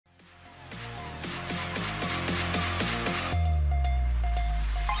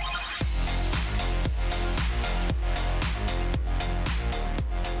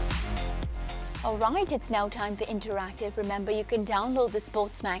Alright, it's now time for Interactive. Remember, you can download the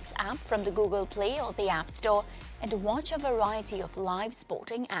SportsMax app from the Google Play or the App Store and watch a variety of live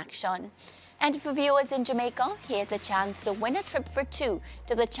sporting action. And for viewers in Jamaica, here's a chance to win a trip for two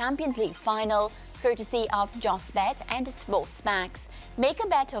to the Champions League final, courtesy of JustBet and SportsMax. Make a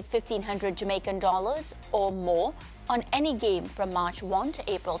bet of $1,500 Jamaican dollars or more on any game from March 1 to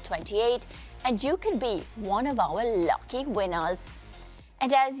April 28, and you could be one of our lucky winners.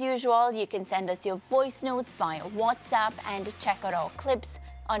 And as usual, you can send us your voice notes via WhatsApp and check out our clips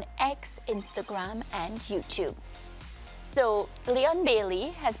on X, Instagram and YouTube. So, Leon Bailey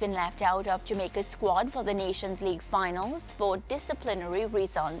has been left out of Jamaica's squad for the Nations League finals for disciplinary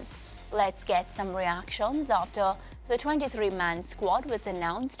reasons. Let's get some reactions after the 23-man squad was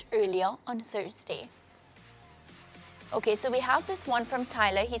announced earlier on Thursday. Okay, so we have this one from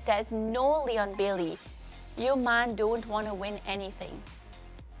Tyler. He says, "No, Leon Bailey, you man don't want to win anything."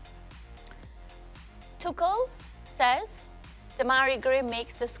 Tuchel says, Damari Gray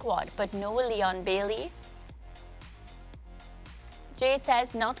makes the squad, but no Leon Bailey. Jay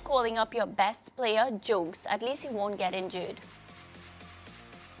says, not calling up your best player, jokes. At least he won't get injured.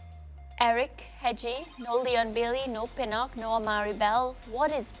 Eric Hedgie, no Leon Bailey, no Pinnock, no Amari Bell.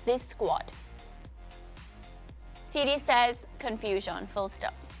 What is this squad? TD says, confusion, full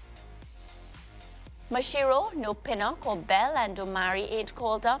stop. Mashiro, no Pinnock or Bell, and Omari ain't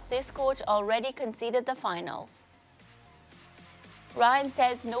called up. This coach already conceded the final. Ryan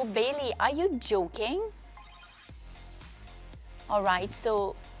says, no Bailey. Are you joking? All right,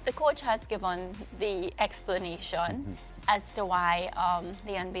 so the coach has given the explanation as to why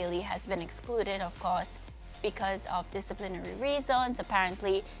Leon Bailey has been excluded, of course, because of disciplinary reasons.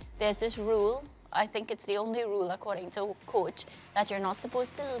 Apparently, there's this rule. I think it's the only rule, according to coach, that you're not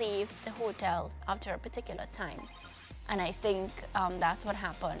supposed to leave the hotel after a particular time. And I think that's what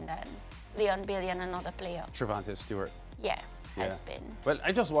happened. And Leon Bailey and another player, Trevante Stewart. Yeah, has been. Well,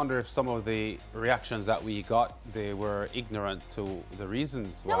 I just wonder if some of the reactions that we got, they were ignorant to the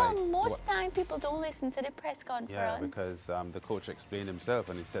reasons why. No, most time people don't listen to the press conference. Yeah, because the coach explained himself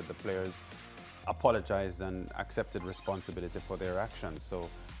and he said the players apologized and accepted responsibility for their actions. So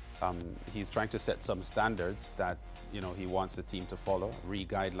he's trying to set some standards that, you know, he wants the team to follow,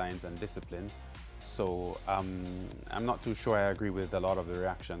 guidelines and discipline. So I'm not too sure I agree with a lot of the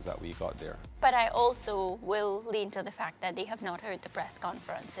reactions that we got there. But I also will lean to the fact that they have not heard the press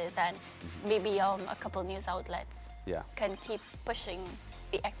conferences, and maybe a couple news outlets can keep pushing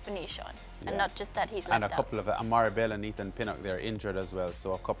the explanation, and not just that he's left out. And a couple of Amari Bell and Ethan Pinnock, they're injured as well.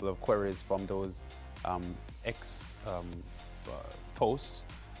 So a couple of queries from those posts.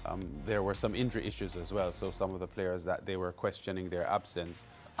 There were some injury issues as well. So some of the players that they were questioning their absence,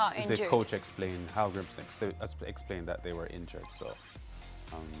 the coach explained, Hal Grimson explained that they were injured. So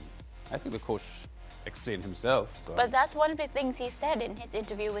I think the coach explained himself. So. But that's one of the things he said in his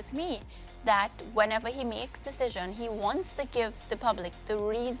interview with me, that whenever he makes decision, he wants to give the public the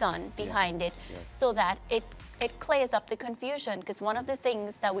reason behind it, so that it clears up the confusion, because one of the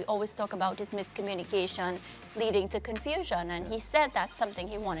things that we always talk about is miscommunication leading to confusion, and he said that's something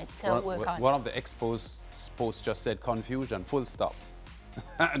he wanted to work on. One of the expos posts just said confusion, full stop.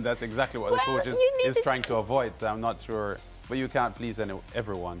 And that's exactly what the coach is trying to avoid, so I'm not sure, but you can't please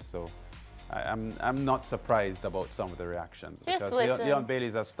everyone, so I'm not surprised about some of the reactions, because Leon Bailey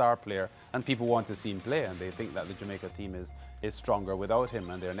is a star player and people want to see him play, and they think that the Jamaica team is stronger without him,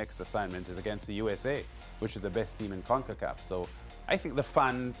 and their next assignment is against the USA, which is the best team in CONCACAF. So I think the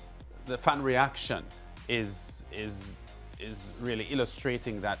fan reaction is really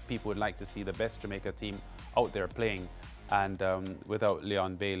illustrating that people would like to see the best Jamaica team out there playing, and without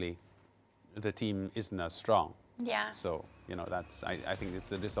Leon Bailey, the team isn't as strong. Yeah. So, you know, I think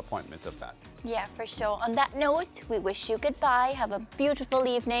it's a disappointment of that. Yeah, for sure. On that note, we wish you goodbye. Have a beautiful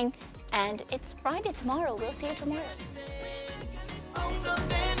evening. And it's Friday tomorrow. We'll see you tomorrow.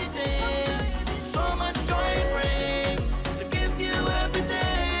 So much joy and